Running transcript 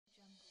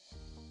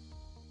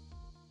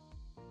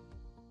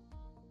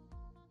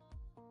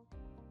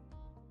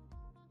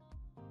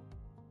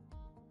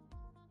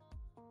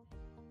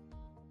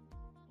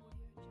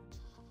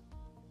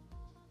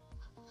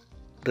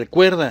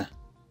Recuerda,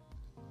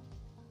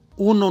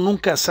 uno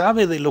nunca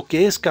sabe de lo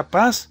que es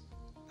capaz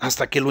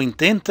hasta que lo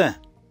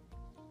intenta.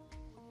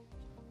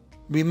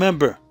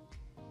 Remember,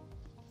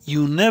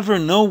 you never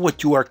know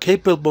what you are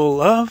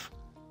capable of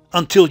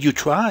until you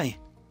try.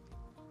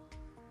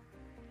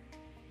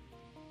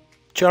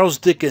 Charles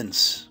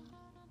Dickens.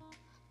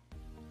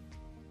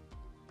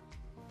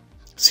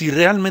 Si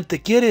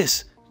realmente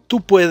quieres,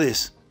 tú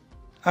puedes.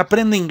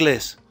 Aprende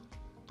inglés.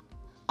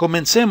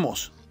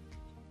 Comencemos.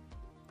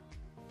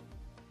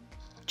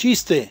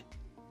 Chiste.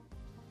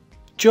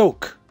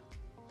 Joke.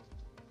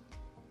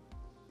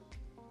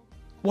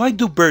 Why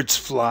do birds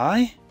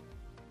fly?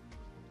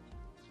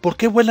 ¿Por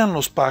qué vuelan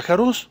los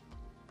pájaros?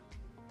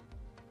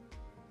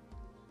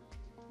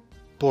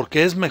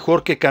 Porque es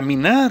mejor que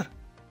caminar.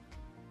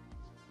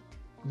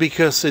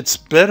 Because it's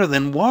better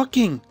than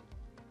walking.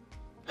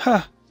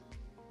 Ja.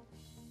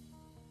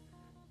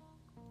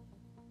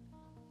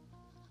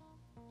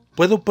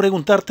 ¿Puedo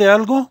preguntarte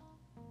algo?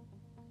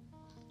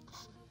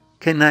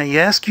 Can I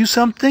ask you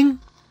something?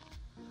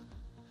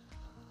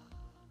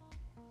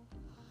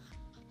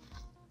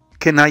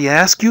 Can I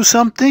ask you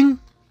something?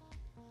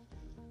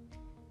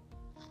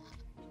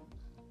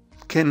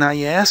 Can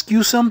I ask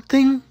you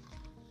something?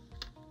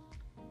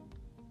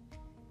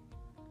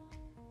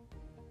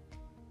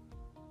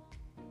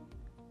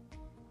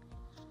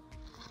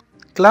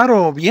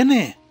 Claro,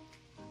 viene.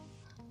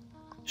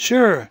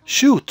 Sure,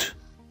 shoot.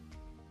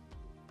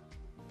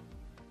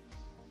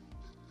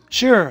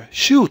 Sure,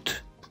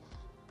 shoot.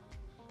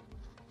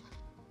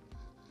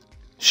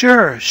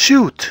 Sure,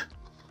 shoot.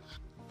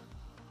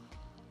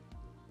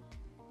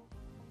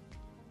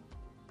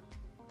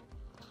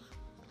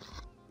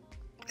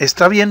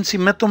 ¿Está bien si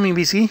meto mi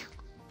bici?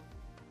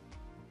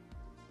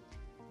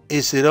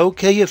 Is it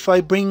okay if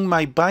I bring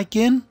my bike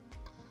in?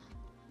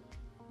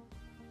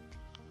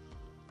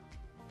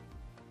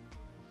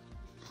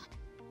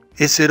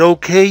 Is it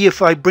okay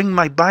if I bring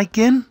my bike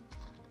in?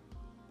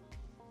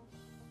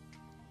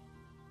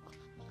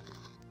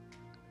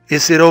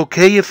 Is it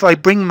okay if I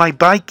bring my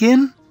bike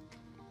in?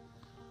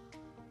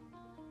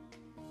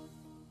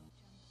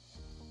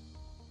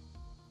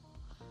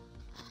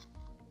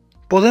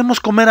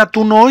 ¿Podemos comer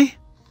atún hoy?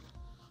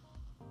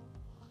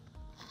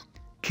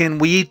 Can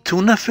we eat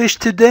tuna fish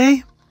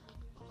today?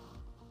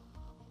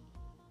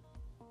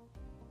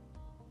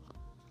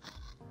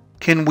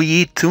 Can we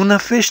eat tuna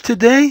fish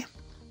today?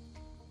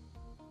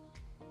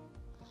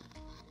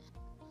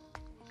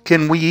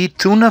 Can we eat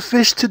tuna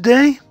fish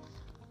today?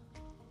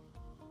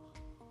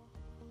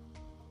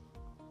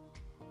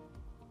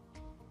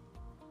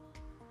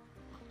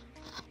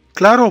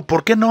 Claro,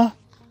 ¿por qué no?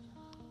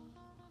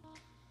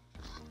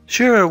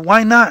 Sure,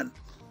 why not?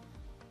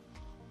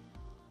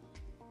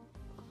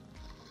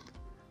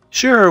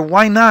 Sure,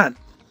 why not?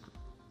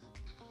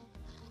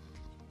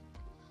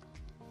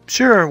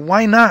 Sure,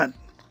 why not?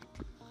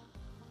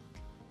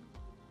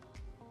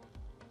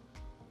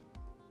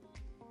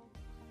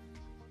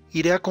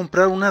 Iré a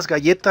comprar unas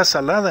galletas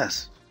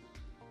saladas.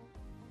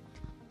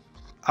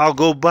 I'll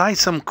go buy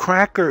some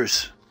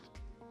crackers.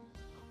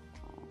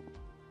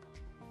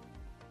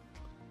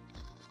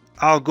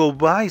 I'll go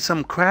buy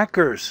some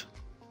crackers.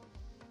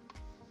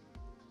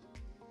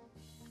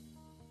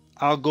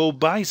 I'll go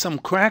buy some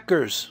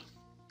crackers.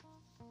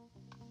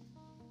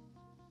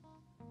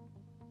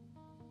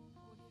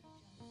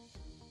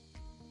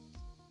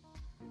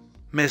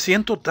 Me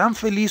siento tan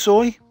feliz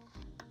hoy.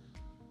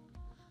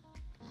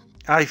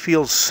 I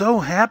feel so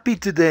happy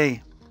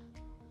today.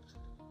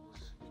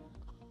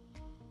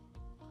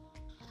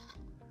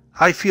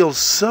 I feel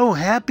so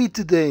happy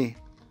today.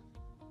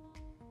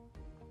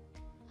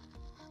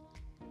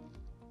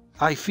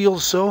 I feel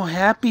so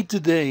happy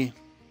today.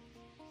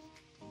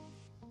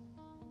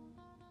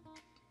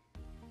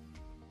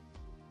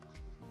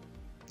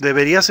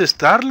 Deberías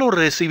estarlo,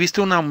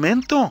 recibiste un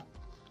aumento.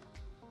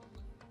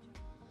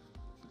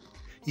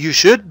 You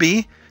should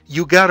be,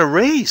 you got a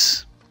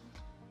raise.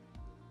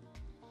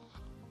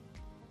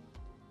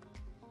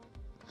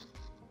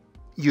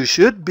 You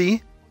should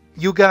be,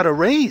 you got a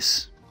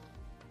raise.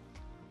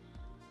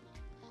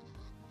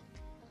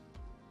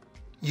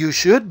 You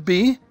should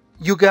be,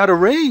 you got a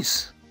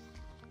raise.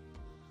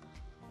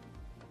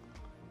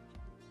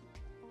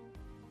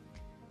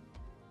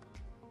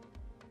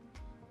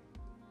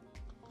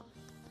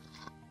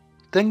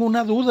 Tengo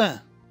una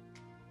duda.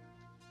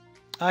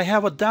 I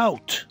have a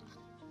doubt.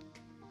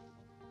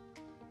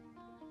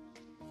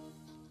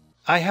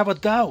 I have a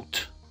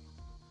doubt.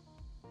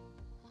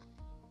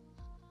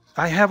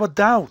 I have a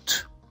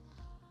doubt.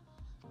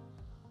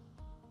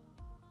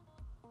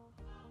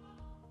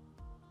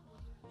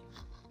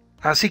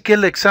 Así que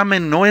el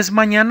examen no es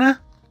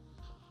mañana?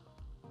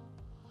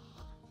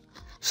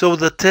 So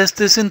the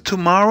test isn't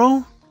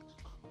tomorrow?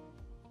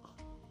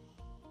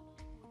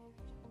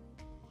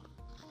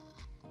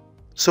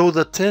 So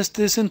the test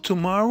isn't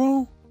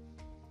tomorrow?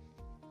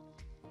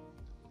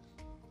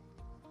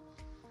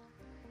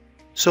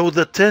 So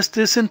the test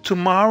isn't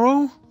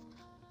tomorrow?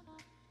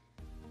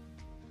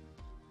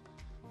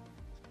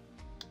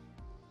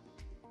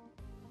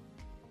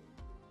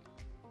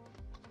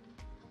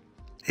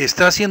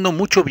 Está haciendo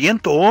mucho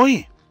viento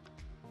hoy.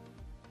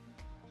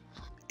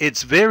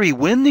 It's very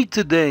windy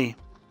today.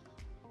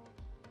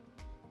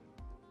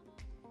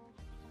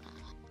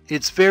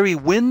 It's very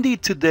windy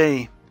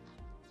today.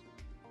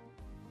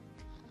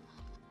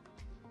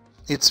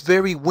 It's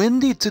very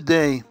windy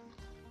today.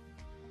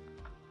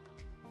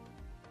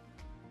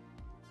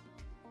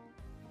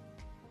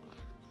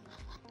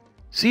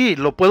 Sí,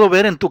 lo puedo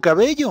ver en tu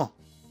cabello.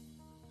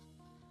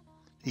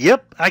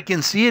 Yep, I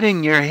can see it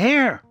in your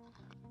hair.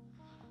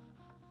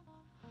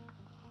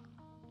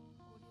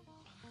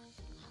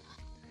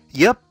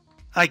 Yep,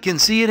 I can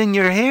see it in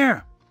your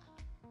hair.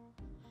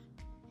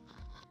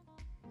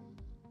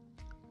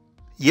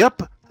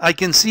 Yep, I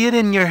can see it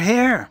in your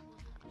hair.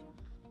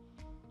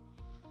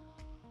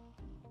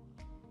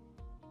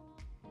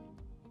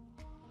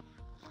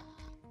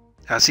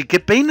 Así que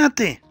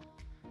peínate.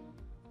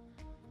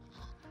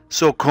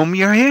 So comb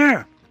your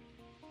hair.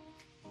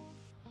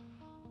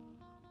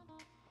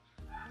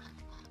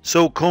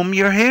 So comb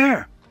your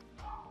hair.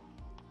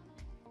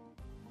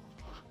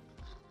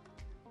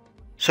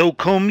 So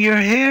comb your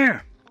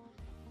hair.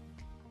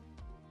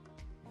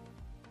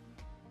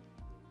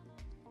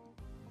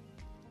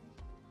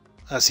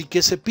 Así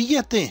que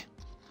cepíllate.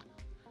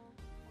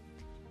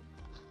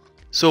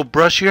 So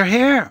brush your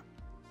hair.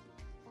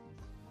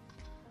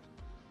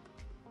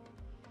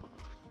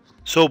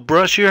 So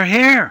brush your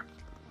hair.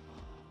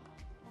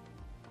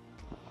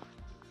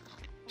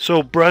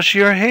 So brush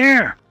your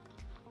hair.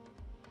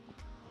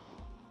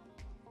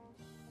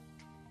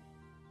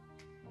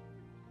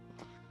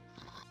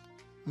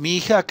 Mi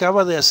hija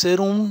acaba de hacer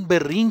un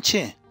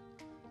berrinche.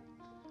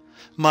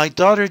 My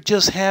daughter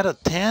just had a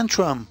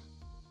tantrum.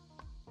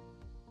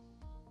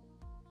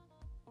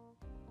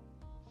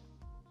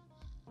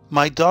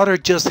 My daughter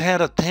just had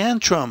a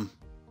tantrum.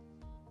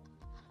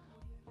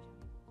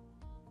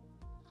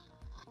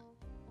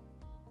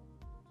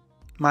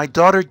 My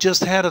daughter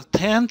just had a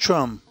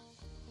tantrum.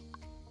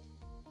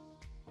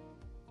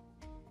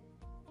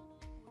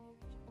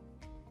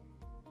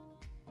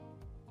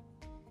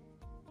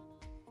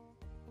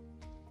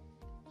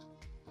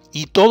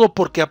 Y todo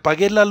porque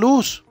apagué la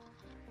luz.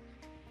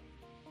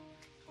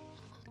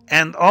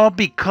 And all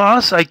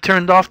because I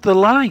turned off the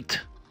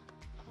light.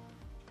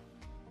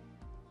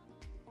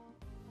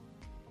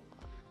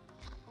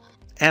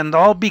 And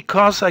all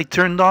because I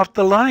turned off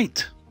the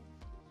light.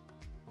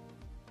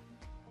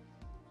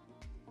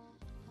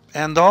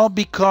 And all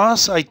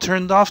because I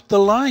turned off the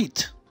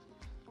light.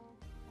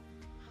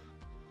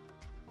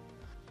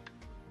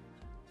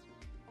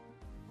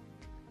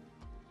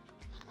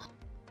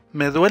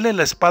 Me duele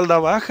la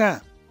espalda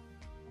baja.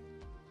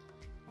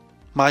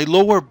 My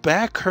lower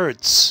back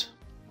hurts.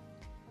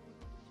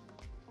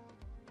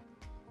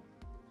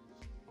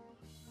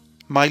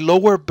 My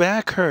lower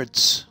back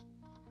hurts.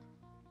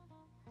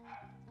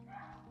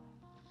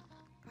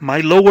 My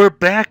lower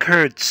back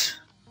hurts.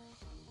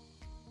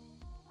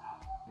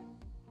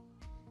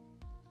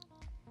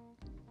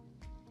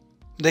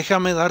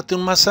 Déjame darte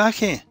un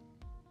masaje.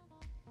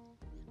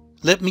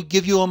 Let me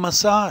give you a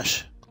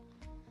massage.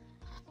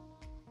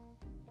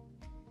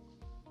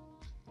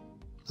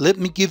 Let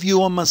me give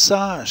you a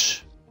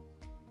massage.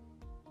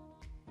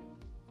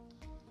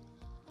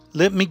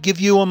 Let me give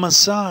you a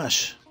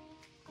massage.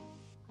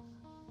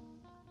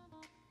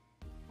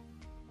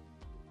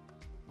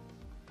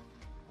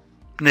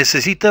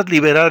 Necesitas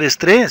liberar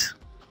estrés.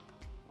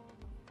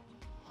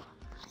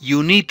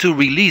 You need to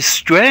release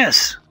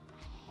stress.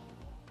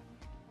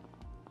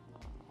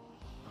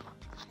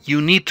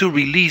 You need to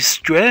release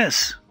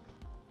stress.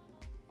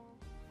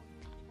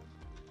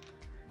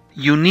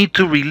 You need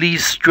to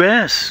release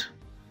stress.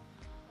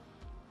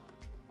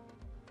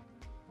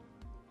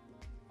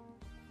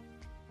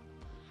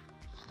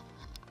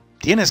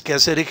 Tienes que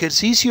hacer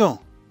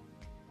ejercicio.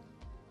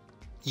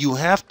 You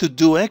have to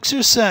do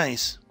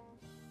exercise.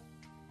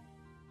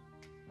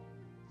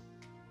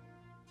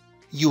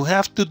 You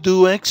have to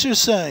do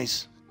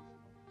exercise.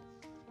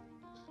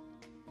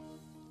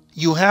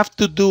 You have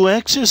to do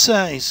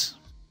exercise.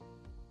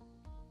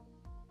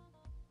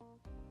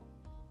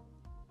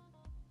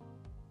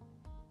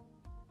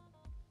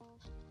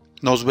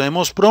 Nos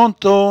vemos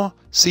pronto.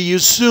 See you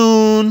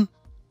soon.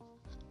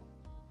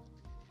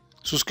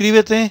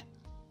 Suscríbete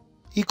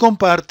y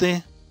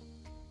comparte.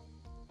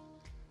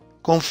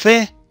 Con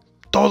fe,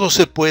 todo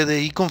se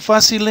puede. Y con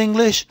Fácil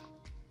English,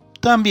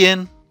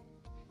 también.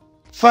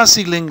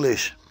 Fácil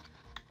English.